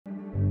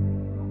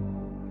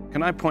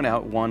Can I point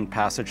out one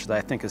passage that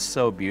I think is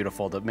so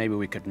beautiful that maybe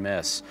we could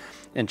miss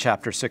in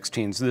chapter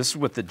 16? So this is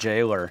with the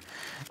jailer.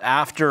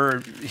 After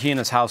he and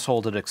his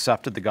household had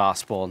accepted the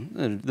gospel,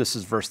 and this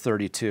is verse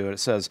 32, it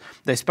says,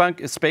 they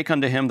spake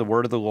unto him the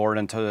word of the Lord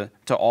and to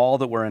all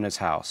that were in his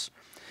house.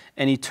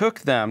 And he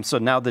took them, so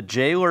now the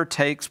jailer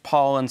takes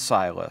Paul and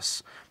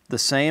Silas the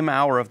same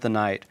hour of the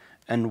night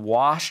and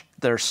washed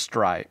their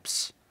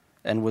stripes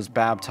and was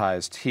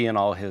baptized, he and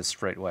all his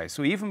straightway.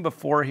 So even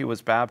before he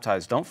was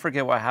baptized, don't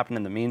forget what happened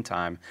in the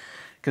meantime,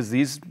 because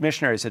these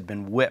missionaries had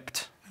been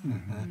whipped.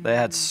 Mm-hmm. They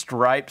had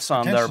stripes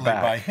on their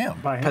back. By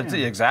him.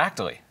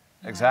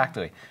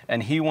 Exactly.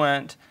 And he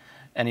went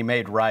and he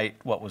made right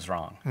what was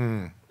wrong.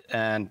 Mm.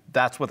 And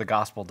that's what the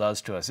gospel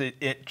does to us.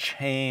 It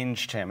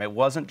changed him. It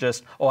wasn't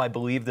just, oh, I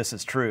believe this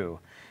is true.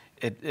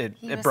 He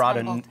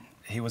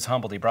was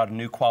humbled. He brought a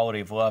new quality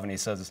of love, and he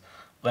says,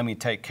 let me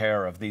take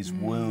care of these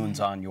wounds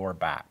on your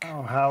back.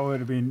 Oh, how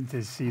would it be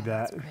to see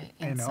that,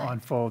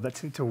 unfold,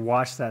 to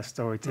watch that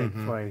story take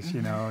place,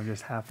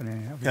 just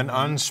happening. An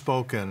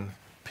unspoken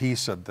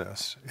piece of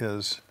this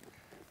is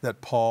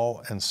that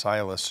Paul and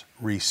Silas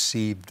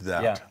received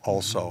that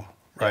also,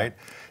 right?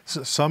 Yeah.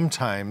 So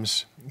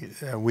sometimes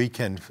we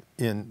can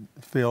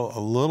feel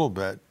a little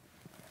bit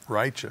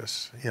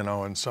righteous,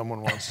 and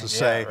someone wants to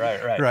say,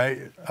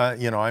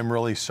 I'm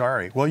really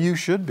sorry. Well, you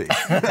should be.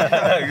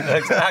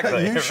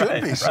 Exactly. You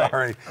should be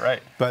sorry.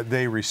 Right. But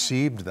they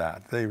received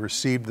that. They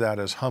received that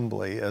as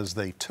humbly as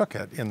they took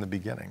it in the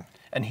beginning.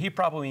 And he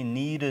probably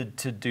needed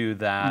to do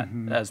that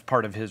as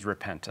part of his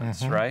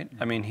repentance, right?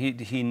 I mean,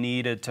 he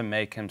needed to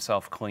make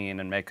himself clean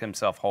and make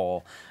himself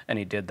whole, and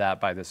he did that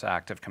by this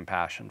act of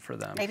compassion for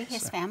them. Maybe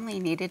his family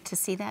needed to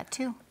see that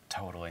too.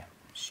 Totally.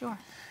 Sure.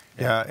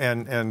 Yeah,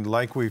 and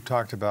like we've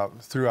talked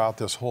about throughout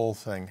this whole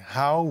thing,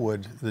 how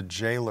would the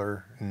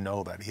jailer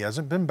know that? He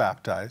hasn't been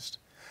baptized,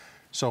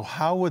 so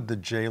how would the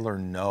jailer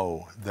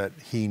know that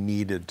he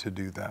needed to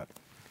do that?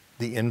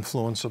 The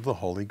influence of the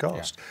Holy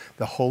Ghost. Yeah.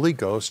 The Holy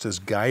Ghost is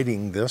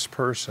guiding this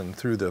person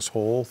through this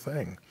whole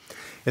thing.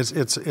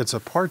 It's a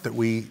part that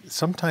we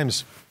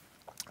sometimes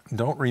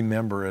don't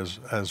remember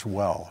as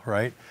well,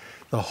 right?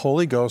 The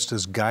Holy Ghost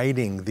is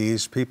guiding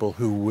these people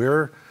who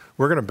we're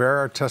going to bear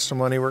our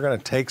testimony. We're going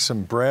to take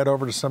some bread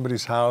over to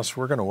somebody's house.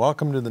 We're going to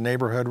welcome them to the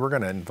neighborhood. We're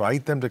going to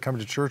invite them to come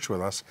to church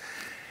with us.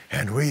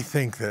 And we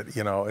think that,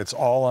 it's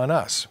all on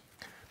us.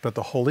 But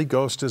the Holy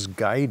Ghost is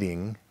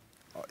guiding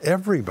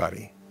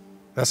everybody.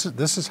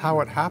 This is how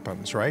it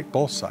happens, right?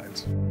 Both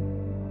sides.